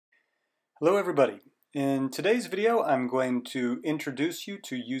Hello everybody. In today's video I'm going to introduce you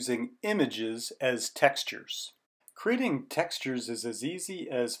to using images as textures. Creating textures is as easy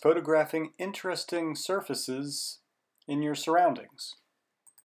as photographing interesting surfaces in your surroundings.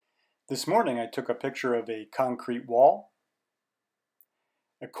 This morning I took a picture of a concrete wall,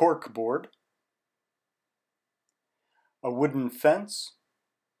 a cork board, a wooden fence,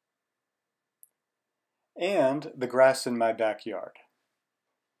 and the grass in my backyard.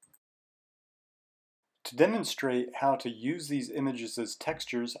 To demonstrate how to use these images as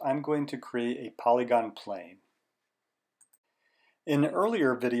textures, I'm going to create a polygon plane. In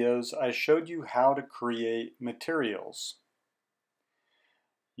earlier videos, I showed you how to create materials.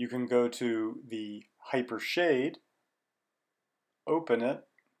 You can go to the Hypershade, open it,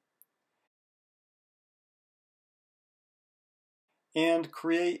 and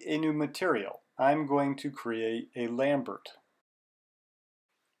create a new material. I'm going to create a Lambert.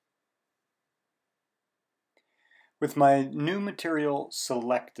 With my new material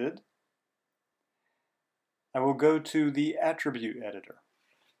selected, I will go to the Attribute Editor.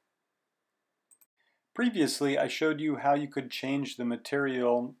 Previously, I showed you how you could change the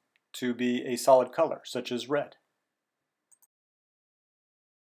material to be a solid color, such as red.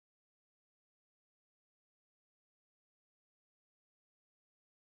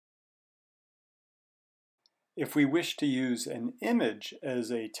 If we wish to use an image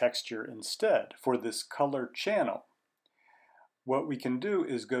as a texture instead for this color channel, what we can do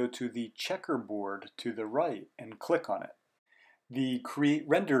is go to the checkerboard to the right and click on it. The Create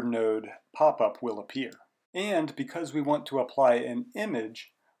Render node pop-up will appear. And because we want to apply an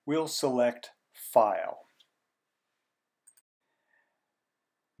image, we'll select File.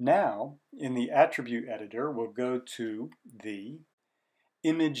 Now, in the Attribute Editor, we'll go to the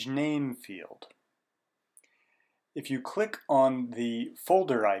Image Name field. If you click on the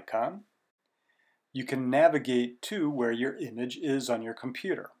folder icon, you can navigate to where your image is on your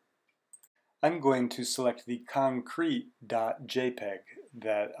computer. I'm going to select the concrete.jpg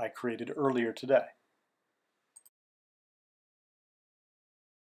that I created earlier today.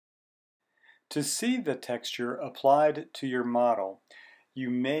 To see the texture applied to your model, you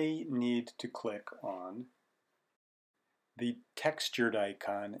may need to click on the textured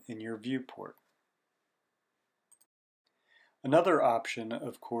icon in your viewport. Another option,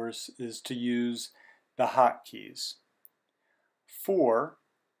 of course, is to use the hotkeys. 4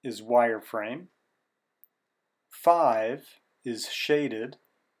 is wireframe, 5 is shaded,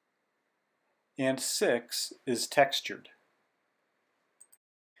 and 6 is textured.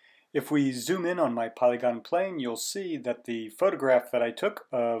 If we zoom in on my polygon plane, you'll see that the photograph that I took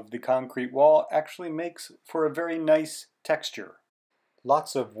of the concrete wall actually makes for a very nice texture.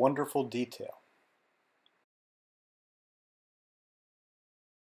 Lots of wonderful detail.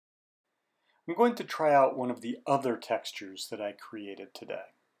 I'm going to try out one of the other textures that I created today.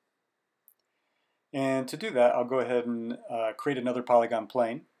 And to do that, I'll go ahead and create another polygon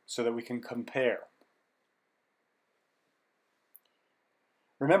plane so that we can compare.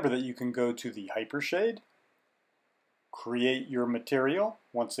 Remember that you can go to the Hypershade, create your material.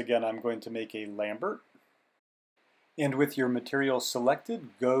 Once again, I'm going to make a Lambert. And with your material selected,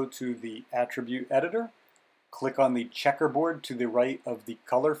 go to the Attribute Editor, click on the checkerboard to the right of the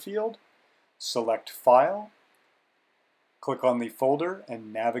color field, select File, click on the folder,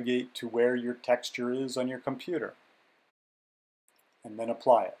 and navigate to where your texture is on your computer, and then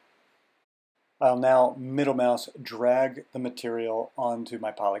apply it. I'll now middle mouse drag the material onto my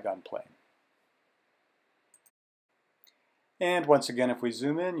polygon plane. And once again, if we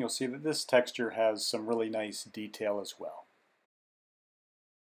zoom in, you'll see that this texture has some really nice detail as well.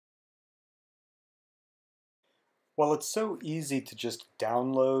 While it's so easy to just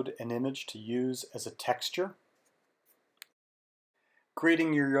download an image to use as a texture,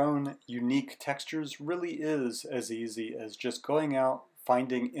 creating your own unique textures really is as easy as just going out,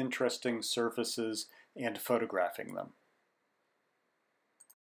 finding interesting surfaces, and photographing them.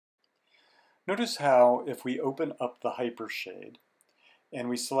 Notice how if we open up the Hypershade and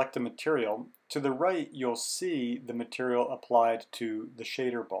we select a material, to the right you'll see the material applied to the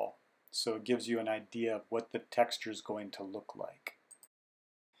shader ball. So it gives you an idea of what the texture is going to look like.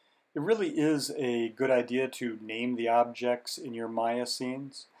 It really is a good idea to name the objects in your Maya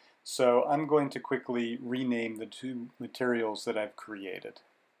scenes. So I'm going to quickly rename the two materials that I've created.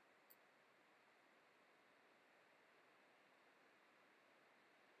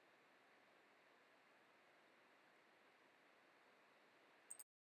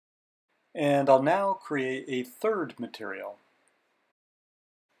 And I'll now create a third material.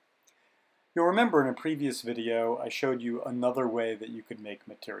 You'll remember in a previous video I showed you another way that you could make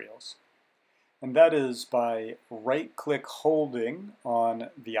materials. and that is by right-click holding on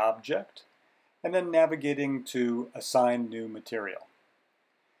the object and then navigating to Assign New Material.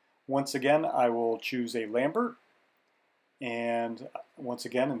 Once again, I will choose a Lambert, and once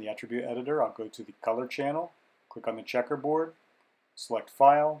again in the attribute editor, I'll go to the color channel, click on the checkerboard, select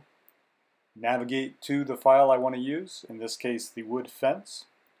File, navigate to the file I want to use, in this case the wood fence,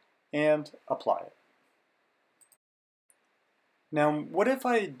 and apply it. Now, what if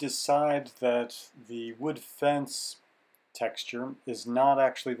I decide that the wood fence texture is not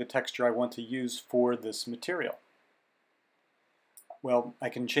actually the texture I want to use for this material? Well, I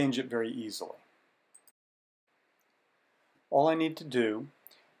can change it very easily. All I need to do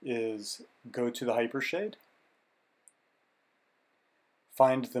is go to the Hypershade,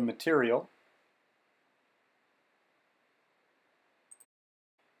 find the material.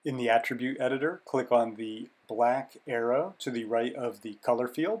 In the attribute editor, click on the black arrow to the right of the color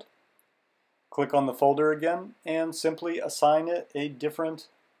field. Click on the folder again and simply assign it a different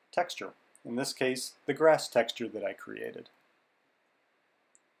texture. In this case, the grass texture that I created.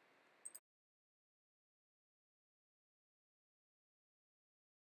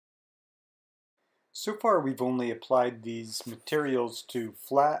 So far we've only applied these materials to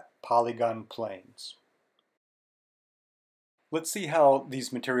flat polygon planes. Let's see how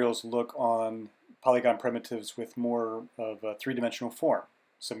these materials look on polygon primitives with more of a three-dimensional form,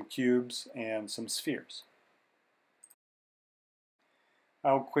 some cubes and some spheres.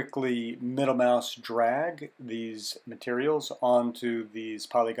 I'll quickly middle mouse drag these materials onto these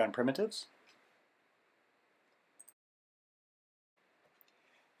polygon primitives.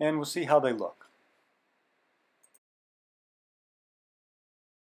 And we'll see how they look.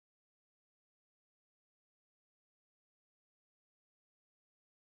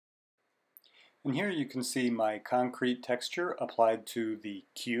 And here you can see my concrete texture applied to the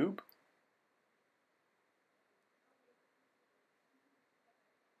cube.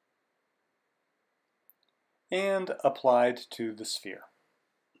 And applied to the sphere.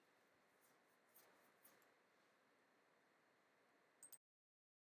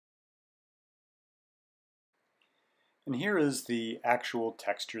 And here is the actual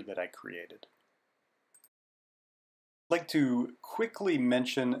texture that I created. I'd like to quickly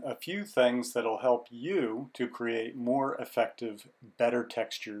mention a few things that will help you to create more effective, better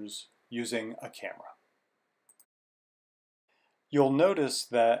textures using a camera. You'll notice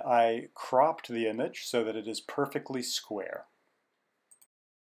that I cropped the image so that it is perfectly square.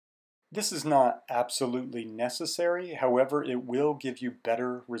 This is not absolutely necessary, however, it will give you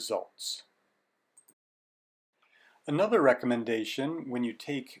better results. Another recommendation when you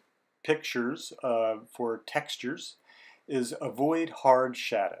take pictures for textures is avoid hard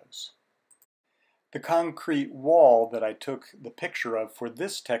shadows. The concrete wall that I took the picture of for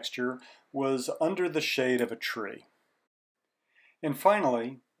this texture was under the shade of a tree. And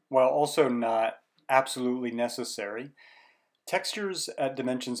finally, while also not absolutely necessary, textures at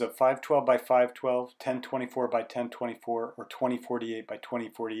dimensions of 512 by 512, 1024 by 1024, or 2048 by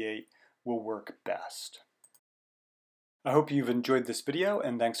 2048 will work best. I hope you've enjoyed this video,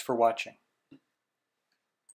 and thanks for watching.